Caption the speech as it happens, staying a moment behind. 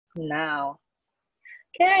Now.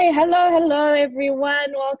 Okay, hello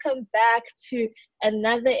everyone. Welcome back to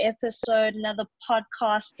another episode, another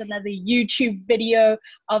podcast, another YouTube video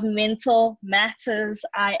of Mental Matters.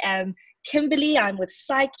 I am Kimberly, I'm with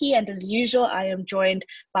Psyche, and as usual, I am joined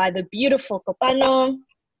by the beautiful Kopano.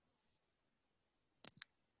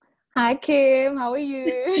 Hi Kim, how are you?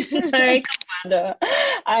 Hi Kopano.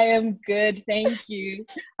 I am good, thank you.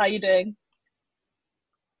 How are you doing?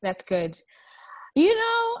 That's good. We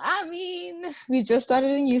just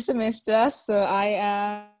started a new semester, so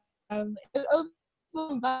I am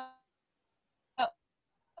over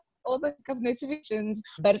all the notifications,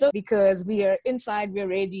 but it's okay because we are inside, we're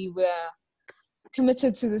ready, we're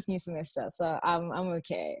committed to this new semester, so I'm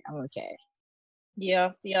okay.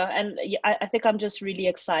 Yeah, and I think I'm just really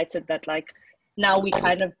excited that now we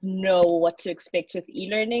kind of know what to expect with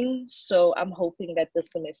e-learning, so I'm hoping that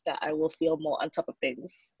this semester I will feel more on top of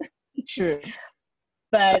things. True.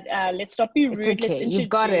 But let's not be rude. It's okay. You've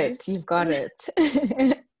got it.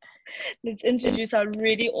 Let's introduce our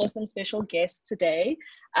really awesome special guest today.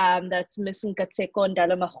 That's Ms Nkateko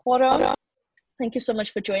Ndalo-Magoro. Thank you so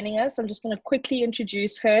much for joining us. I'm just going to quickly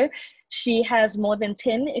introduce her. She has more than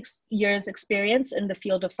 10 years experience in the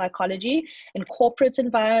field of psychology, in corporate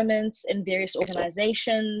environments, in various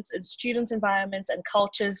organizations, in student environments and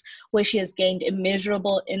cultures, where she has gained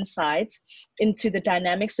immeasurable insights into the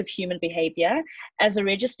dynamics of human behavior. As a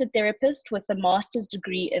registered therapist with a master's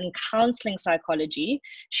degree in counselling psychology,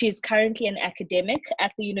 she is currently an academic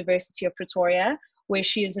at the University of Pretoria, where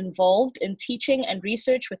she is involved in teaching and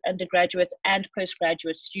research with undergraduate and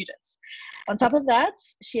postgraduate students. On top of that,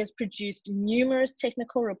 she has produced numerous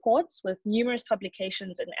technical reports with numerous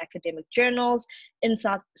publications in academic journals in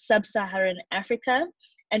sub-Saharan Africa,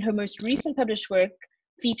 and her most recent published work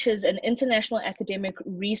features an international academic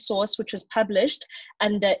resource which was published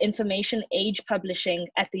under Information Age Publishing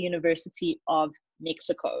at the University of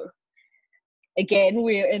Mexico. Again,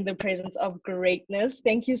 we're in the presence of greatness.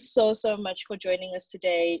 Thank you so much for joining us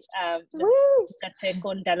today, Ms.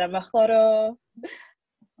 Nkateko Ndalo-Magoro.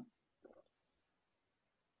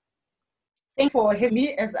 Thank you for having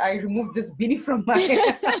me as I remove this beanie from my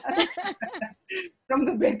from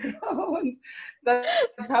the background.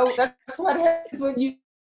 That's what happens when you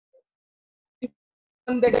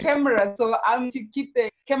on the camera. So I'm to keep the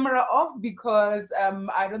camera off because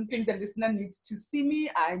I don't think the listener needs to see me.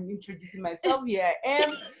 I'm introducing myself. Here I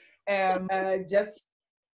am. Just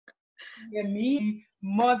hear me,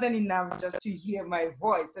 more than enough just to hear my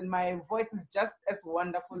voice, and my voice is just as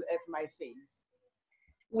wonderful as my face.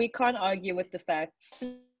 We can't argue with the facts.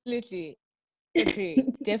 Absolutely. Agree.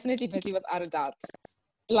 Definitely, without a doubt.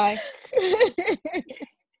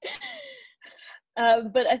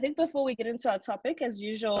 But I think before we get into our topic, as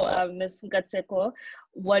usual, Ms. Nkateko,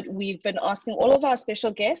 what we've been asking all of our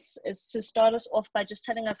special guests is to start us off by just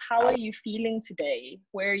telling us, how are you feeling today?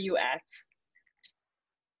 Where are you at?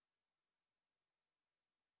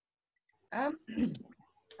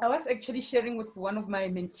 I was actually sharing with one of my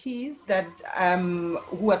mentees that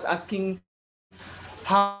who was asking,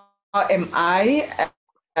 how am I?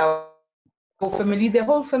 Family, the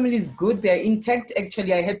whole family is good. They're intact.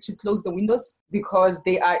 Actually, I had to close the windows because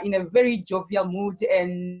they are in a very jovial mood,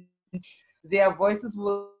 and their voices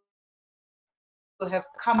will have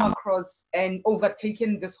come across and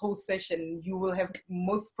overtaken this whole session. You will have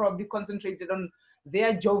most probably concentrated on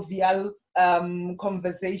their jovial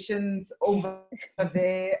conversations over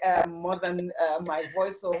there more than my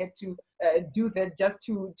voice. So I had to do that just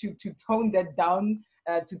to tone that down.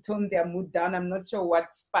 To tone their mood down. I'm not sure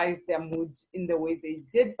what spiced their mood in the way they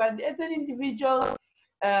did, but as an individual,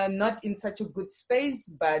 not in such a good space,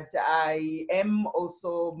 but I am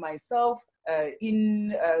also myself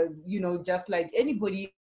just like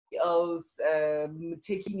anybody else,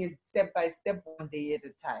 taking it step by step, one day at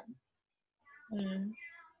a time.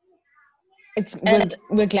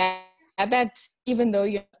 We're glad that even though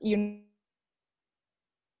you're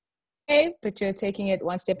but you're taking it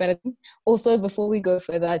one step at a time. Also, before we go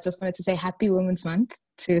further, I just wanted to say Happy Women's Month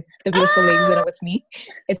to the beautiful ladies that are with me.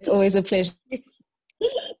 It's always a pleasure.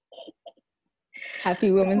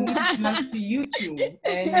 Happy Women's Month to you too.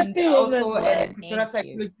 And also at Pretoria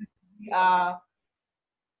Psychologist, we are,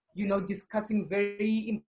 discussing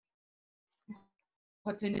very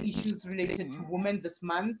important issues related to women this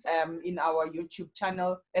month in our YouTube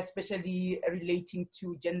channel, especially relating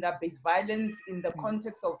to gender-based violence in the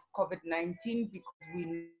context of COVID-19, because we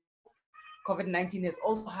know COVID-19 has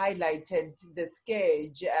also highlighted the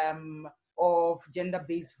scourge of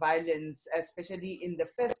gender-based violence, especially in the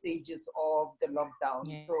first stages of the lockdown.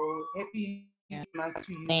 Yeah. So happy Back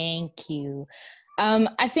to you. Thank you.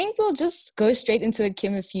 I think we'll just go straight into it,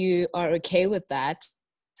 Kim, if you are okay with that.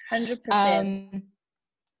 100%.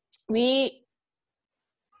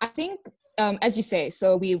 I think, as you say,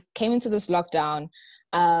 so we came into this lockdown.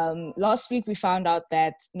 Last week, we found out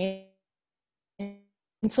that mental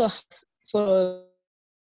health sort of,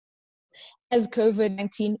 as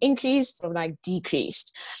COVID-19 increased or like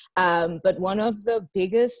decreased. But one of the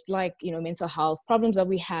biggest mental health problems that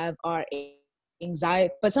we have are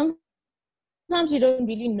anxiety. But sometimes you don't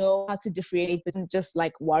really know how to differentiate between just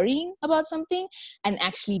like worrying about something and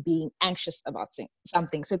actually being anxious about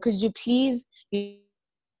something. So could you please,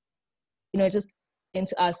 just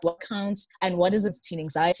into us what counts and what is it between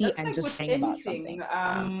anxiety Just and like just with worrying about something?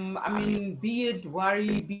 I mean, be it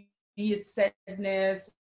worry, be it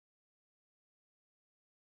sadness,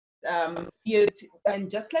 and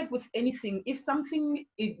just like with anything, if something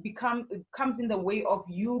it comes in the way of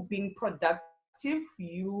you being productive,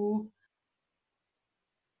 you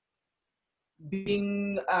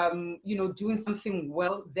being doing something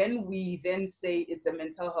well, then we then say it's a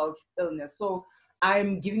mental health illness. So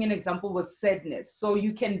I'm giving an example with sadness. So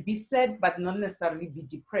you can be sad but not necessarily be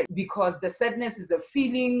depressed, because the sadness is a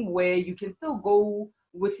feeling where you can still go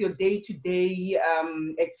with your day-to-day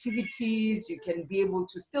activities. You can be able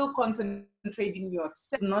to still concentrate in your,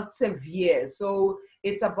 it's not severe. So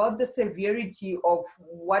it's about the severity of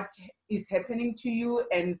what is happening to you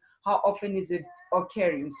and how often is it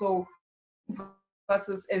occurring. So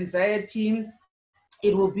versus anxiety,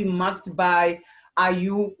 it will be marked by, are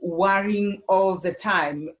you worrying all the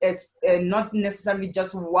time? It's not necessarily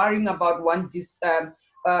just worrying about one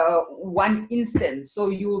instance. So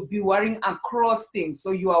you will be worrying across things.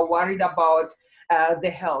 So you are worried about the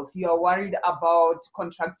health. You are worried about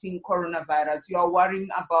contracting coronavirus. You are worrying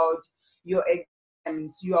about your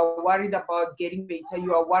exams. You are worried about getting better.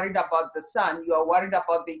 You are worried about the sun. You are worried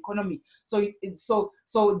about the economy. So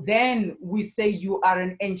then we say you are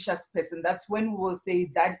an anxious person. That's when we will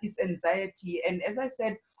say that is anxiety. And as I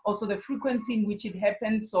said, also the frequency in which it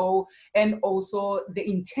happens, so, and also the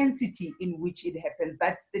intensity in which it happens.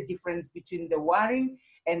 That's the difference between the worrying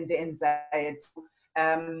and the anxiety.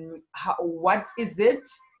 What is it?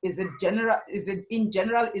 Is it general? Is it in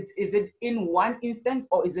general? Is it in one instance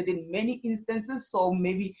or is it in many instances? So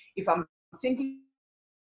maybe if I'm thinking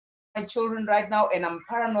my children right now and I'm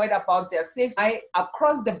paranoid about their safety, I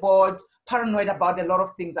across the board paranoid about a lot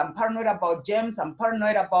of things. I'm paranoid about germs. I'm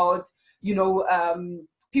paranoid about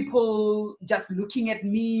people just looking at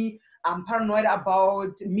me. I'm paranoid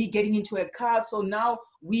about me getting into a car. So now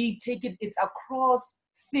we take it's across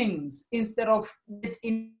things instead of it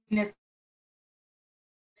in a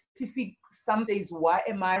specific. Some days, why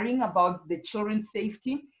am I worrying about the children's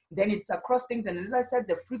safety? Then it's across things. And as I said,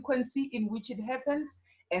 the frequency in which it happens,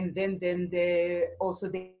 and then also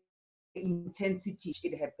the intensity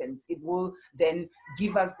it happens. It will then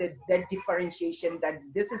give us that differentiation that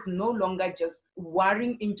this is no longer just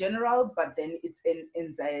worrying in general, but then it's an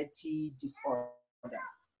anxiety disorder.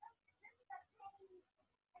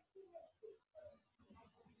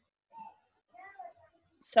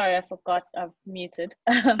 Sorry, I forgot I've muted.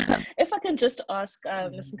 If I can just ask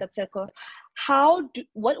Ms. Nkateko,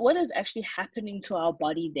 what is actually happening to our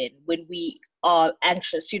body then when we are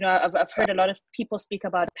anxious? I've heard a lot of people speak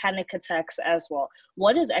about panic attacks as well.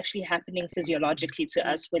 What is actually happening physiologically to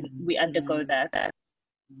us when we undergo that?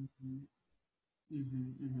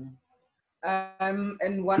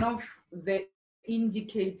 And one of the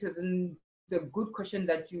indicators, and it's a good question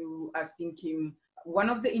that you asking, Kim.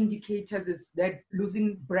 One of the indicators is that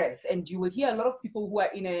losing breath, and you will hear a lot of people who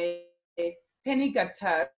are in a panic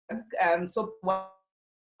attack. So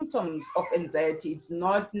symptoms of anxiety, it's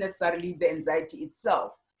not necessarily the anxiety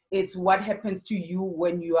itself. It's what happens to you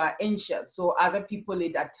when you are anxious. So other people,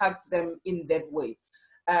 it attacks them in that way.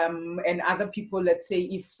 And other people, let's say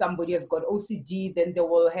if somebody has got OCD, then they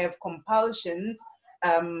will have compulsions,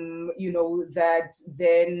 that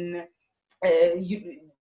then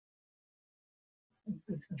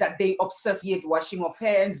that they obsess, be it washing of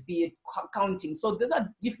hands, be it counting. So these are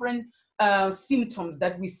different symptoms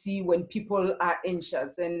that we see when people are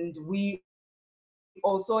anxious. And we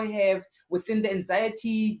also have within the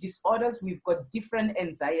anxiety disorders, we've got different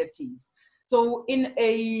anxieties. So in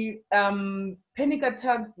a panic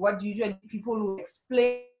attack, what usually people will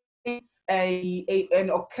explain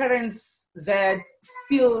an occurrence that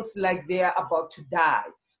feels like they are about to die.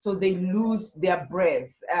 So they lose their breath,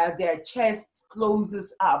 their chest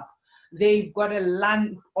closes up, they've got a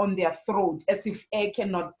lump on their throat as if air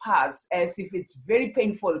cannot pass, as if it's very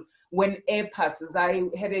painful when air passes. I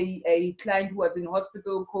had a client who was in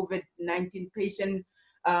hospital, COVID-19 patient,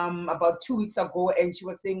 about 2 weeks ago, and she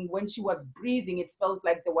was saying when she was breathing, it felt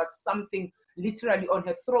like there was something literally on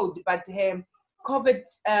her throat, but her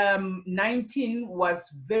COVID-19 was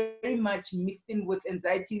very much mixed in with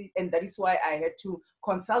anxiety, and that is why I had to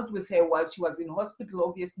consult with her while she was in hospital,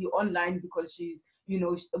 obviously online because she's,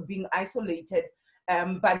 being isolated,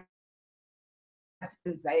 but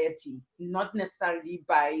anxiety, not necessarily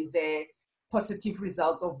by the positive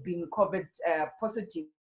result of being COVID positive,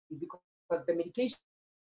 because the medication,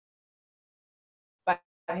 but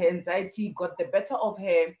her anxiety got the better of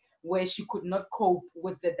her, where she could not cope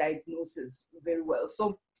with the diagnosis very well.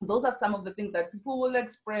 So those are some of the things that people will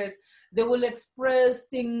express. They will express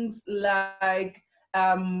things like,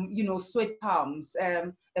 sweat palms,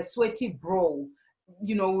 a sweaty brow,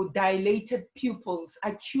 dilated pupils,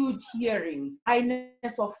 acute hearing,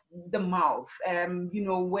 dryness of the mouth,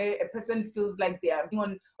 where a person feels like they are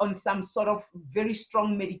on some sort of very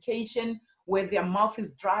strong medication, where their mouth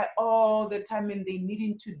is dry all the time and they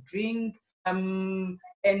needing to drink, and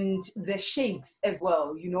the shakes as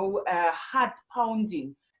well, heart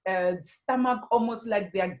pounding, stomach almost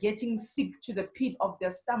like they are getting sick to the pit of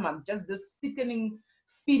their stomach, just the sickening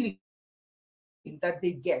feeling that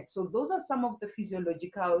they get. So those are some of the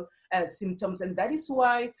physiological symptoms, and that is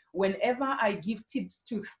why whenever I give tips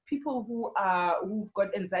to people who've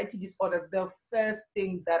got anxiety disorders, the first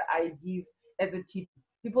thing that I give as a tip,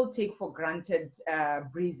 people take for granted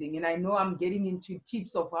breathing. And I know I'm getting into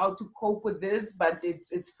tips of how to cope with this, but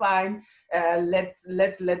it's fine. Let's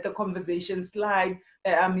let the conversation slide.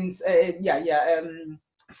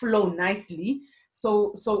 Flow nicely.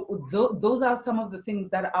 So those are some of the things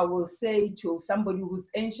that I will say to somebody who's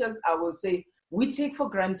anxious. I will say, we take for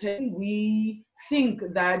granted, we think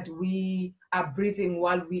that we are breathing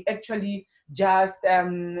while we actually just,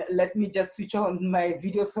 let me just switch on my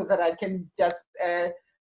video so that I can just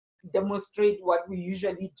demonstrate what we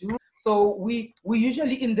usually do. So we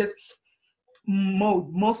usually in this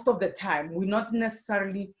mode most of the time. We're not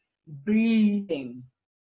necessarily breathing.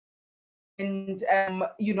 And,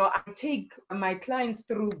 I take my clients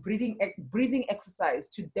through breathing exercise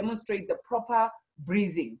to demonstrate the proper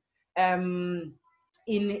breathing, in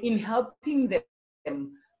helping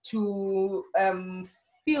them to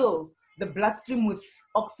fill the bloodstream with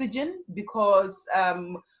oxygen, because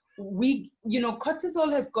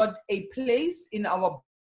cortisol has got a place in our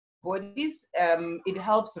bodies. It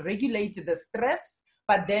helps regulate the stress,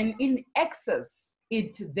 but then in excess,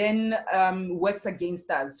 it then works against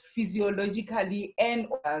us physiologically and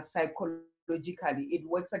psychologically. It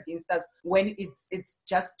works against us when it's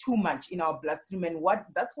just too much in our bloodstream, and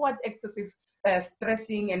that's what excessive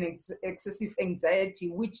stressing and excessive anxiety,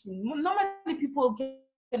 which normally people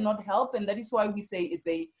cannot help, and that is why we say it's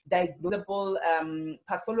a diagnosable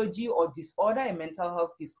pathology or disorder, a mental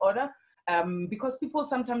health disorder, because people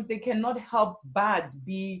sometimes they cannot help but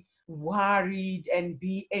be worried and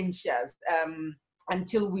be anxious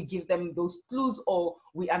until we give them those clues or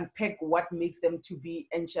we unpack what makes them to be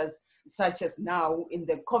anxious, such as now in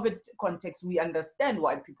the COVID context, we understand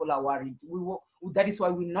why people are worried. That is why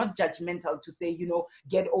we're not judgmental to say,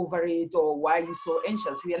 get over it or why are you so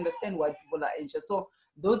anxious. We understand why people are anxious. So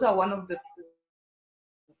those are one of that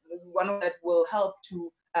will help to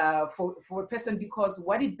for a person, because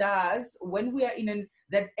what it does when we are in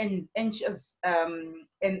that anxious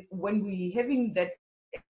and when we having that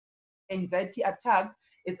anxiety attack,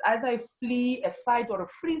 it's either a flee, a fight, or a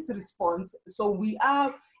freeze response. So we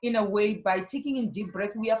are, in a way, by taking in deep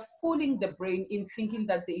breath, we are fooling the brain in thinking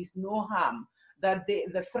that there is no harm, that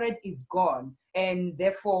the threat is gone, and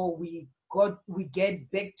therefore we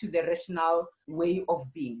get back to the rational way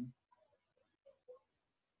of being.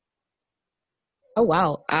 Oh,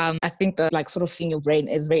 wow. I think that sort of seeing your brain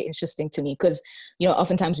is very interesting to me, because,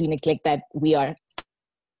 oftentimes we neglect that we are.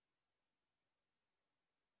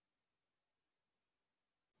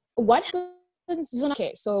 What happens?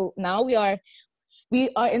 Okay, so now we are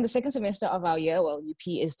in the second semester of our year. Well, UP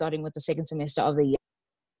is starting with the second semester of the year.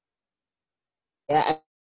 Yeah,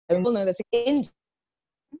 I will know that it's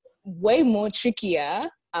way more trickier.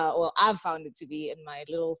 Well, I've found it to be in my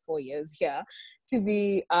little 4 years here, to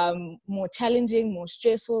be more challenging, more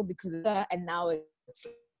stressful, because and now it's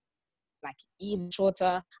even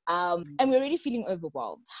shorter. And we're already feeling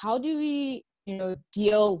overwhelmed. How do we,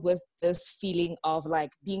 deal with this feeling of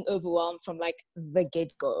being overwhelmed from the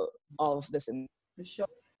get-go of this? Sure.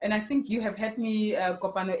 And I think you have had me,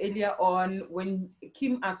 Kopano, earlier on when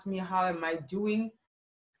Kim asked me how am I doing.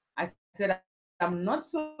 I said I'm not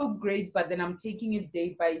so great, but then I'm taking it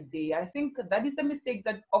day by day. I think that is the mistake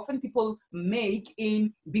that often people make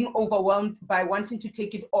in being overwhelmed by wanting to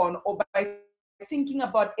take it on, or by thinking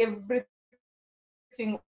about everything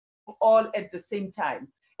everything all at the same time.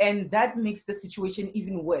 And that makes the situation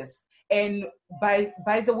even worse. And by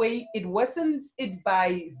the way, it worsens it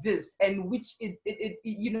by this, and which it's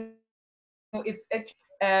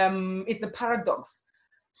a paradox.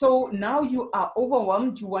 So now you are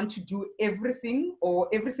overwhelmed, you want to do everything, or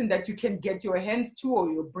everything that you can get your hands to, or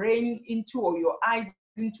your brain into, or your eyes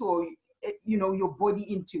into, or your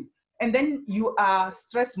body into. And then you are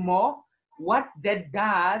stressed more. What that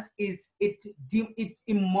does is it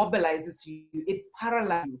immobilizes you, it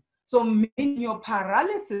paralyzes you. So in your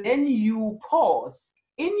paralysis, then you pause.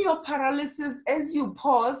 In your paralysis, as you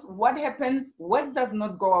pause, what happens? Work does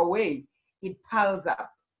not go away, it piles up.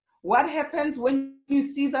 What happens when you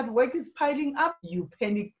see that work is piling up? You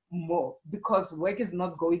panic more because work is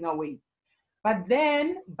not going away. But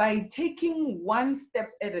then by taking one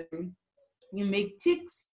step at a time, you make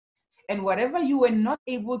ticks, and whatever you were not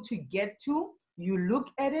able to get to, you look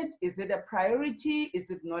at it. Is it a priority? Is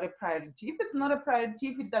it not a priority? If it's not a priority,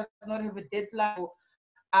 if it does not have a deadline,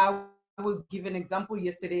 I will give an example.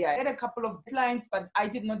 Yesterday, I had a couple of deadlines, but I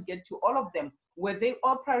did not get to all of them. Were they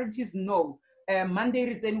all priorities? No. Monday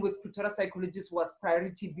written with Pretoria psychologist was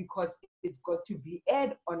priority because it's got to be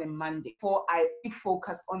aired on a Monday. So I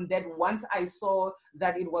focused on that once I saw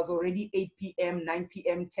that it was already 8 p.m., 9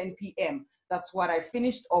 p.m., 10 p.m. That's what I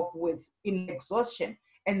finished off with in exhaustion.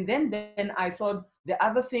 And then I thought the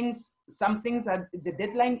other things, some things are, the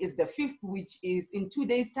deadline is the 5th, which is in 2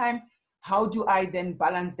 days' time. How do I then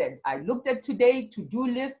balance that? I looked at today to-do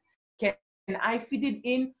list. Can I fit it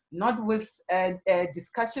in? Not with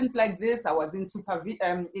discussions like this. I was in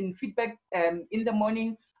in feedback in the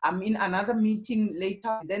morning. I'm in another meeting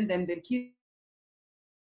later. Then the kids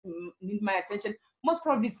need my attention. Most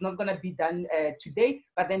probably it's not going to be done today,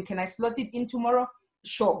 but then can I slot it in tomorrow?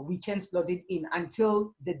 Sure, we can slot it in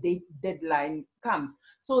until the deadline comes.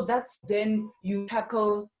 So that's then you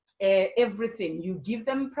tackle everything. You give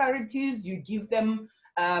them priorities, you give them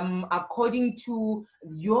according to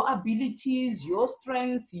your abilities, your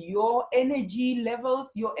strength, your energy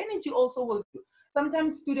levels. Your energy also will.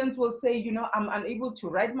 Sometimes students will say, I'm unable to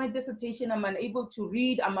write my dissertation, I'm unable to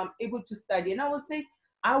read, I'm unable to study. And I will say,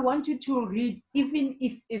 I want you to read, even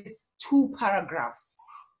if it's 2 paragraphs.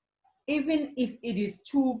 Even if it is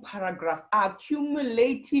 2 paragraphs,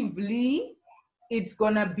 accumulatively, it's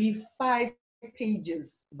gonna be 5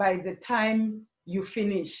 pages by the time you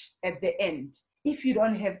finish at the end. If you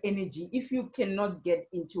don't have energy, if you cannot get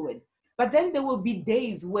into it. But then there will be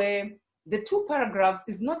days where the 2 paragraphs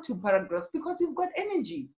is not 2 paragraphs because you've got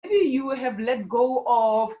energy. Maybe you have let go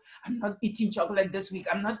of, I'm not eating chocolate this week,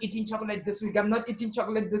 I'm not eating chocolate this week, I'm not eating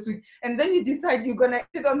chocolate this week. And then you decide you're gonna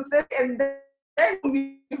eat on Thursday, and then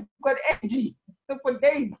you've got energy for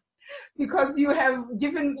days because you have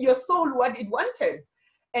given your soul what it wanted.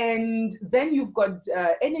 And then you've got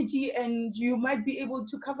energy, and you might be able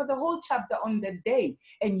to cover the whole chapter on the day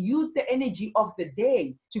and use the energy of the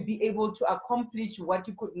day to be able to accomplish what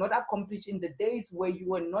you could not accomplish in the days where you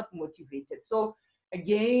were not motivated. So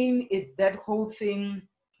again, it's that whole thing.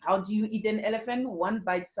 How do you eat an elephant? 1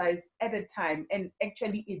 bite size at a time. And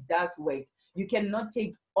actually it does work. You cannot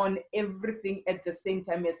take on everything at the same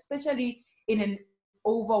time, especially in an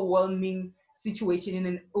overwhelming situation, in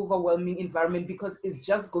an overwhelming environment, because it's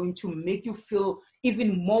just going to make you feel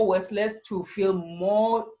even more worthless, to feel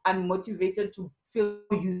more unmotivated, to feel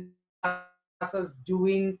you are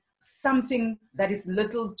doing something that is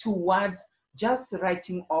little towards just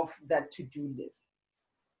writing off that to-do list.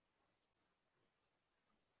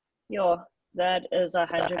 Yeah, that is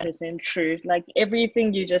 100% true. Like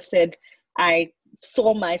everything you just said, I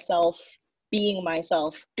saw myself being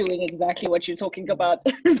myself, doing exactly what you're talking about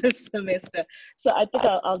this semester. So I think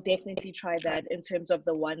I'll definitely try that in terms of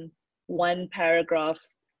the one paragraph,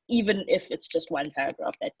 even if it's just 1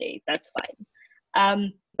 paragraph that day, that's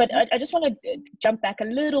fine. But I just want to jump back a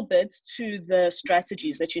little bit to the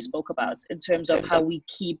strategies that you spoke about in terms of how we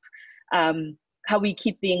keep the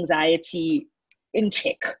anxiety in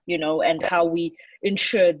check, and how we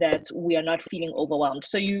ensure that we are not feeling overwhelmed.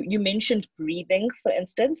 So you mentioned breathing, for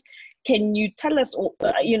instance. Can you tell us,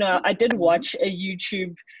 I did watch a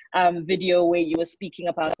YouTube video where you were speaking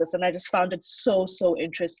about this, and I just found it so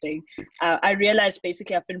interesting. I realized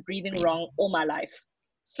basically I've been breathing wrong all my life.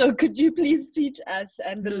 So could you please teach us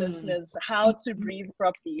and the listeners how to breathe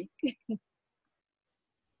properly?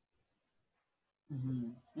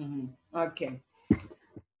 Okay.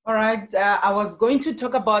 All right, I was going to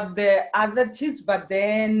talk about the other tips, but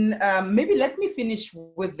then maybe let me finish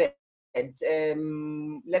with that.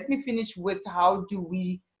 Let me finish with how do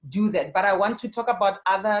we do that. But I want to talk about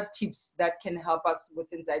other tips that can help us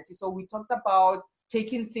with anxiety. So we talked about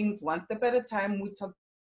taking things one step at a time. We talked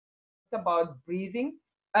about breathing.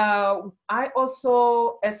 I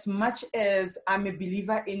also, as much as I'm a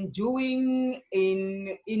believer in doing,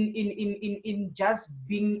 in just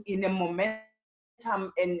being in a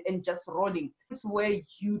momentum and just rolling, it's where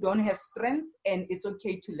you don't have strength, and it's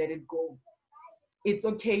okay to let it go. It's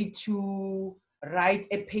okay to write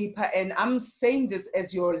a paper, and I'm saying this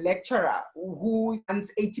as your lecturer who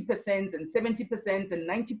wants 80% and 70% and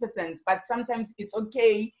 90%, but sometimes it's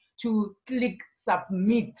okay to click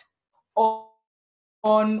submit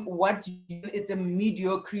on what it's a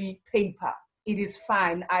mediocre paper. It is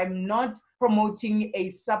fine. I'm not promoting a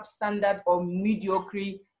substandard or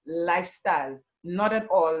mediocre lifestyle, not at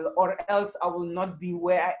all, or else I will not be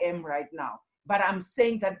where I am right now. But I'm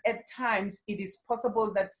saying that at times it is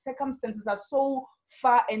possible that circumstances are so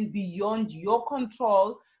far and beyond your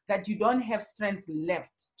control that you don't have strength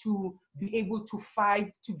left to be able to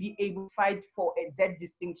fight, for that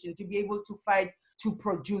distinction, to be able to fight to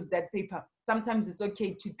produce that paper. Sometimes it's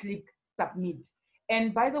okay to click submit.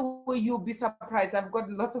 And by the way, you'll be surprised. I've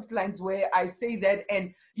got lots of clients where I say that,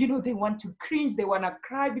 and they want to cringe, they want to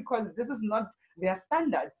cry because this is not their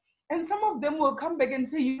standard. And some of them will come back and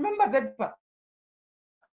say, you remember that paper?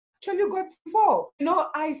 Actually got 4.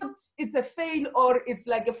 I thought it's a fail, or it's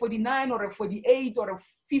like a 49 or a 48 or a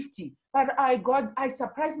 50. But I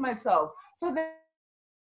surprised myself. So that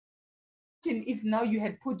if now you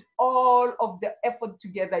had put all of the effort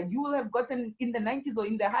together, you will have gotten in the 90s or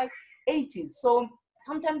in the high 80s. So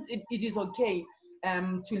sometimes it is okay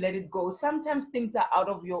to let it go. Sometimes things are out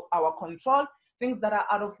of our control. Things that are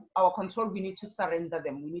out of our control, we need to surrender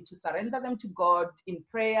them. We need to surrender them to God in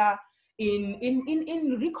prayer,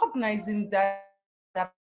 in recognizing that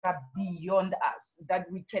are beyond us, that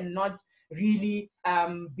we cannot really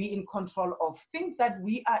be in control of. Things that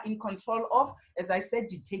we are in control of, as I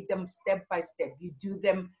said, you take them step by step. You do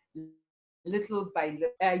them little by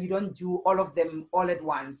little. You don't do all of them all at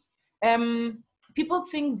once. People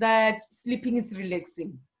think that sleeping is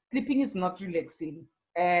relaxing. Sleeping is not relaxing.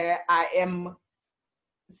 I am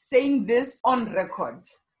saying this on record.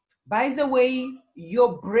 By the way,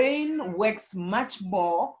 your brain works much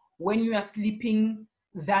more when you are sleeping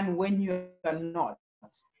than when you are not.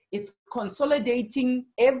 It's consolidating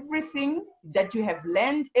everything that you have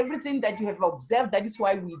learned, everything that you have observed. That is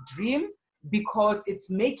why we dream, because it's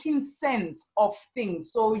making sense of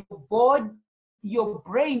things. So your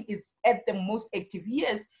brain is at the most active.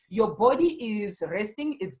 Yes, your body is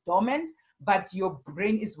resting, it's dormant, but your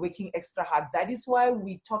brain is working extra hard. That is why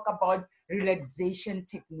we talk about relaxation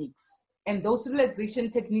techniques. And those relaxation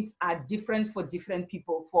techniques are different for different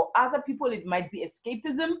people. For other people, it might be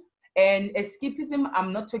escapism. And escapism,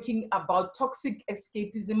 I'm not talking about toxic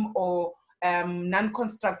escapism or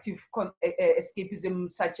non-constructive escapism,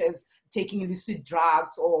 such as taking illicit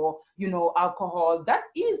drugs or, alcohol. That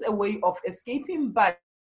is a way of escaping, but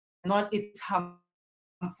not it's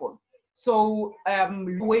harmful. So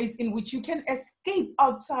ways in which you can escape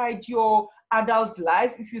outside your adult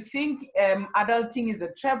life. If you think adulting is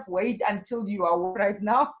a trap, wait until you are right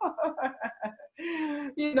now.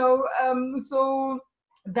 So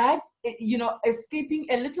that, escaping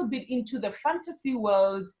a little bit into the fantasy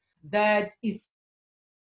world that is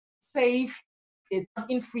safe, it's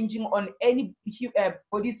not infringing on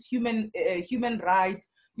anybody's human right,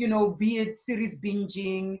 be it series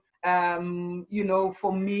binging.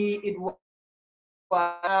 For me, it was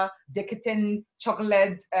decadent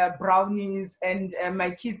chocolate brownies, and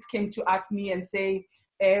my kids came to ask me and say,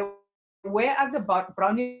 where are the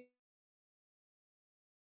brownies?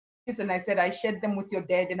 And I said, I shared them with your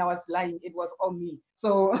dad, and I was lying. It was all me.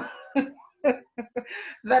 So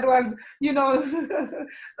that was,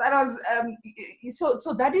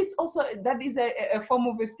 so that is also, that is a form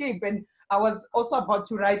of escape. And I was also about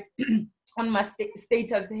to write on my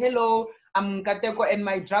status, hello, I'm Nkateko, and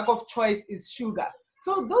my drug of choice is sugar.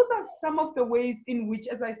 So those are some of the ways in which,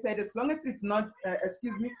 as I said, as long as it's not,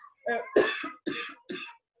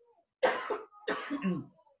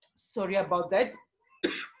 sorry about that.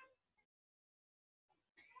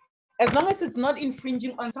 As long as it's not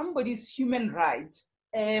infringing on somebody's human right,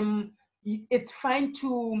 it's fine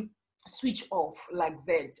to switch off like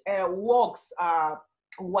that. Walks are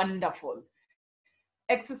wonderful.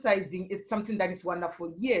 Exercising, it's something that is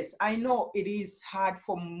wonderful. Yes, I know it is hard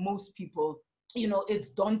for most people. It's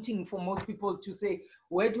daunting for most people to say,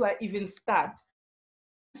 where do I even start?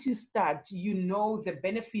 Once you start, the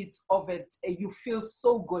benefits of it. You feel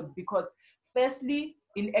so good because firstly,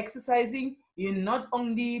 in exercising, you're not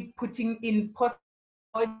only putting in positivity,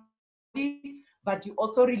 but you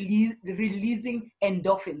also releasing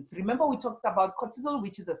endorphins. Remember, we talked about cortisol,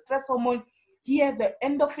 which is a stress hormone. Here, the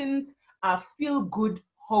endorphins are feel-good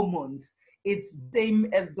hormones. It's same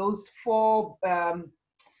as those 4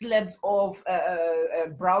 slabs of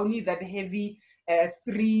brownie, that heavy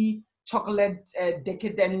 3 chocolate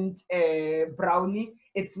decadent brownie.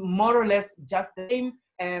 It's more or less just the same.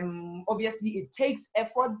 Obviously, it takes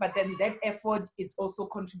effort, but then that effort, it's also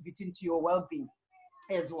contributing to your well-being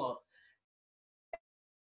as well.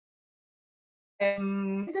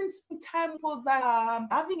 And then spend time with that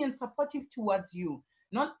loving and supportive towards you.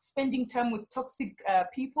 Not spending time with toxic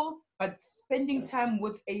people, but spending time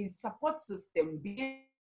with a support system, be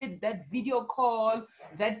it that video call,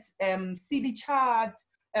 that silly chat,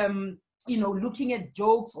 looking at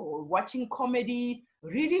jokes or watching comedy,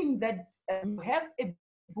 reading that have a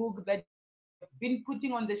book that you've been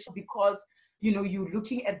putting on the shelf because you're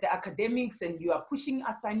looking at the academics and you are pushing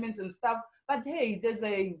assignments and stuff. But hey, there's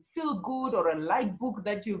a feel good or a light book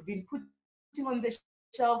that you've been putting on the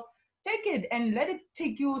shelf. Take it and let it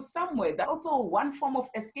take you somewhere. That's also one form of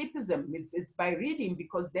escapism. It's by reading,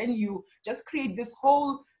 because then you just create this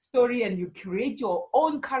whole story and you create your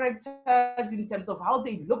own characters in terms of how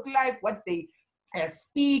they look like, what they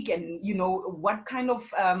speak, and what kind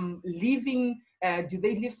of living do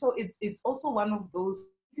they live. So it's also one of those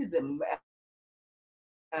escapism.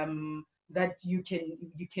 That you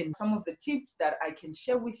can some of the tips that I can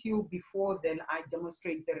share with you before then I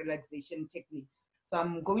demonstrate the relaxation techniques. So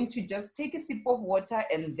I'm going to just take a sip of water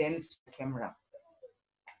and then switch the camera.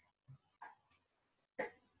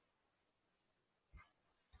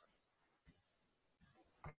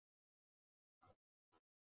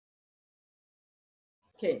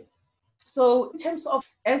 Okay. So in terms of,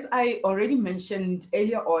 as I already mentioned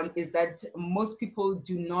earlier on, is that most people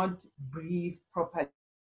do not breathe properly.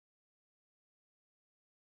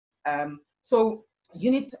 So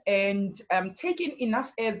you need and take in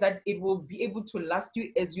enough air that it will be able to last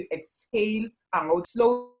you as you exhale out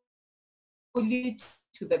slowly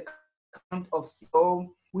to the count of 6.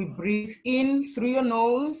 So we breathe in through your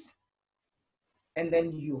nose, and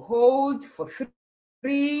then you hold for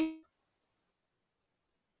 3,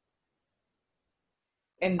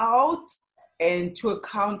 and out, and to a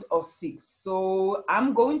count of 6. So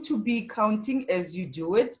I'm going to be counting as you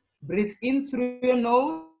do it. Breathe in through your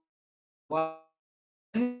nose. 1,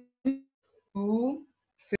 2, 3,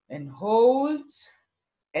 and hold,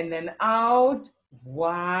 and then out.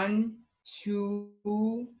 1,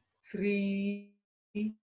 2, 3,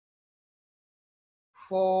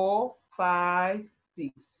 4, 5,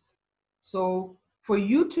 6. So for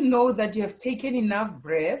you to know that you have taken enough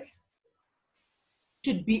breath,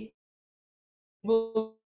 you should be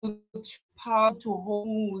able to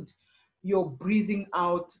hold your breathing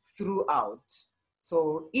out throughout.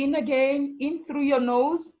 So in again, in through your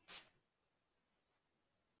nose.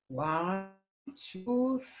 1,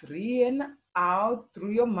 2, 3, and out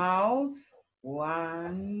through your mouth.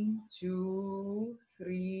 1, 2,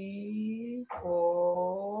 3,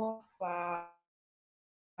 4, 5,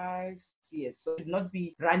 6. Yes, so you should not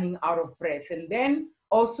be running out of breath. And then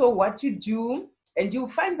also what you do, and you'll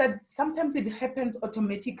find that sometimes it happens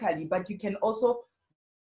automatically, but you can also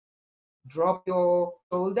drop your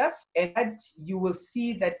shoulders, and you will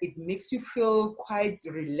see that it makes you feel quite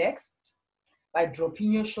relaxed by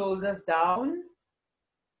dropping your shoulders down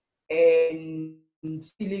and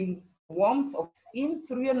feeling warmth of in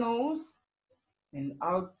through your nose and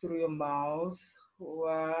out through your mouth.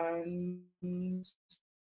 1,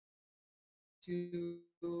 2,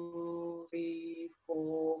 3,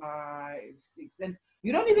 4, 5, 6. And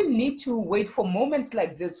you don't even need to wait for moments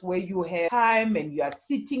like this where you have time and you are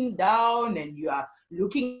sitting down and you are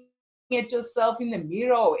looking at yourself in the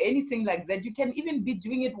mirror or anything like that. You can even be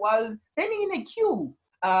doing it while standing in a queue,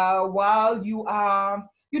 while you are,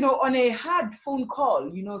 on a hard phone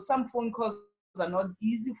call. Some phone calls are not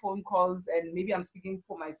easy phone calls, and maybe I'm speaking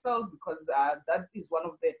for myself because that is one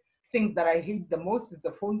of the things that I hate the most. It's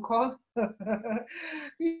a phone call.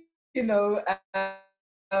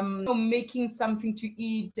 Making something to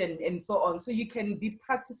eat and so on. So you can be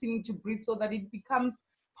practicing to breathe so that it becomes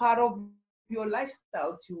part of your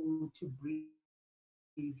lifestyle to breathe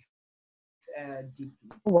deeply.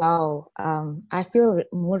 Wow, I feel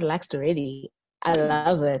more relaxed already. I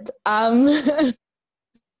love it.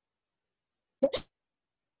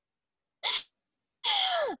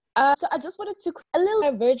 So I just wanted to a little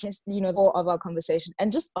diverge, of our conversation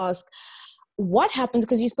and just ask, what happens,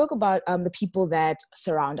 because you spoke about the people that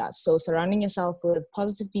surround us. So surrounding yourself with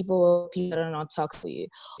positive people, people that are not toxic for you.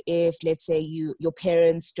 If, let's say, your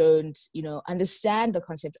parents don't, understand the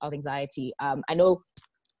concept of anxiety. I know,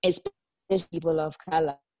 especially people of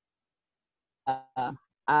color,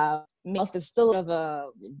 Health is still of a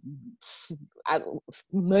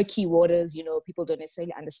murky waters, people don't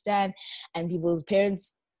necessarily understand, and people's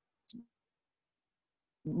parents,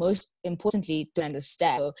 most importantly, don't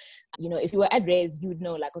understand. So, if you were at Ray's, you would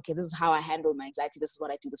know, like, okay, this is how I handle my anxiety, this is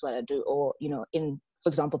what I do, this is what I do, or, in, for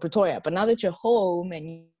example, Pretoria. But now that you're home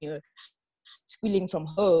and you're schooling from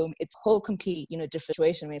home, it's a whole complete, different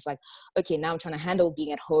situation where it's like, okay, now I'm trying to handle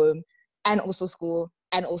being at home and also school,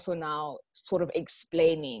 and also now sort of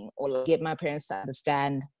explaining or get my parents to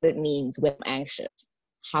understand what it means when I'm anxious.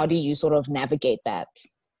 How do you sort of navigate that?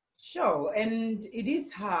 Sure, and it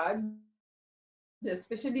is hard,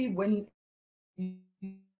 especially when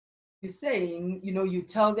you're saying, you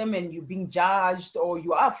tell them and you're being judged, or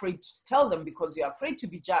you are afraid to tell them because you're afraid to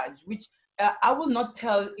be judged, which I will not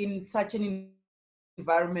tell in such an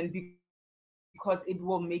environment because it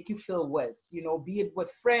will make you feel worse, be it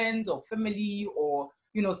with friends or family or,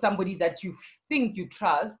 somebody that you think you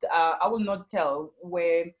trust. I will not tell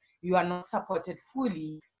where you are not supported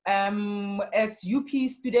fully. As UP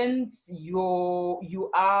students,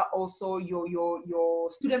 you are also,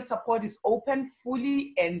 your student support is open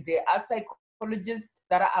fully, and there are psychologists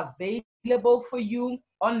that are available for you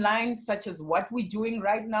online, such as what we're doing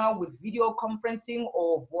right now with video conferencing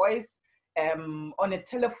or voice on a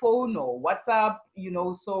telephone or WhatsApp,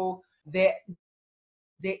 so there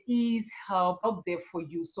is help out there for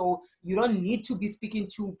you. So you don't need to be speaking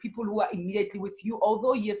to people who are immediately with you,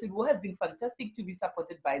 although yes, it would have been fantastic to be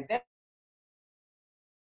supported by them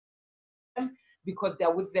because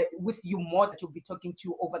they're with you more, that you'll be talking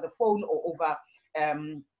to over the phone or over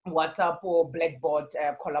WhatsApp or Blackboard,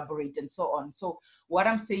 collaborate and so on. So what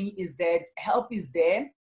I'm saying is that help is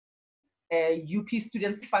there. UP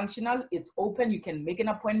students functional, it's open, you can make an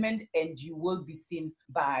appointment and you will be seen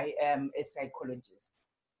by a psychologist.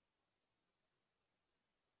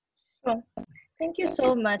 Sure. Thank you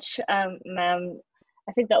so much, ma'am.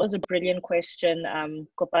 I think that was a brilliant question,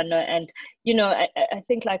 Kopano. And, I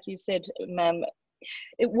think, like you said, ma'am,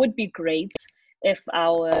 it would be great if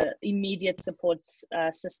our immediate support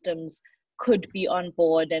systems could be on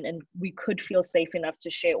board and we could feel safe enough to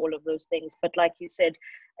share all of those things. But like you said,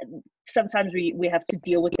 sometimes we have to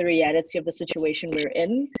deal with the reality of the situation we're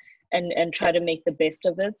in and try to make the best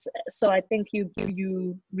of it. So I think you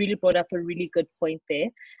really brought up a really good point there.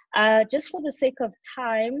 Just for the sake of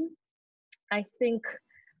time, I think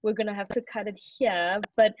we're going to have to cut it here,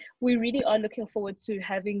 but we really are looking forward to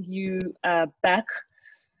having you back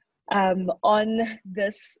on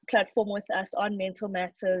this platform with us on mental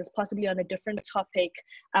matters, possibly on a different topic,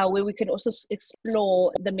 where we can also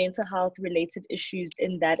explore the mental health related issues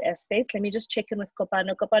in that aspect. Let me just check in with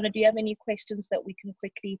Kopano. Kopano, do you have any questions that we can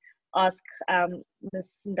quickly ask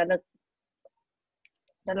Ms.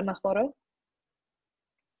 Ndalo-Magoro?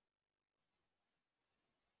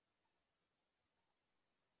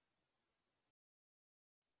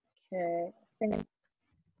 Okay,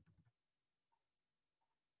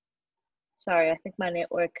 sorry, I think my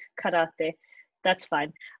network cut out there. That's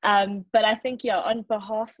fine. But I think, yeah, on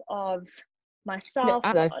behalf of myself,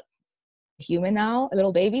 I'm a human now, a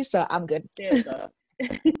little baby, so I'm good. There we go.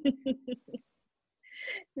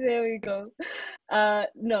 There we go.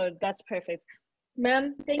 No, that's perfect.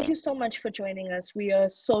 Ma'am, thank you so much for joining us. We are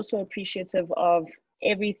so appreciative of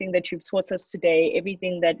everything that you've taught us today,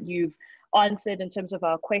 everything that you've answered in terms of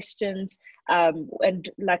our questions. And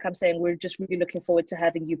like I'm saying, we're just really looking forward to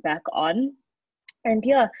having you back on. And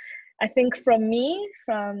yeah, I think from me,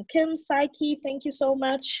 from Kim, Psyche, thank you so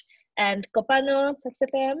much. And Kopano, Tuks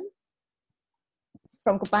FM.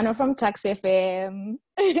 From Kopano, from Tuks FM.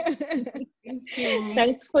 Thank you.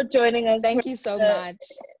 Thanks for joining us. Thank you so much.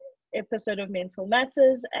 Episode of Mental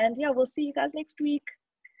Matters. And yeah, we'll see you guys next week.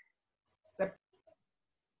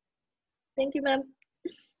 Thank you, ma'am.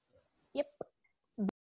 Yep.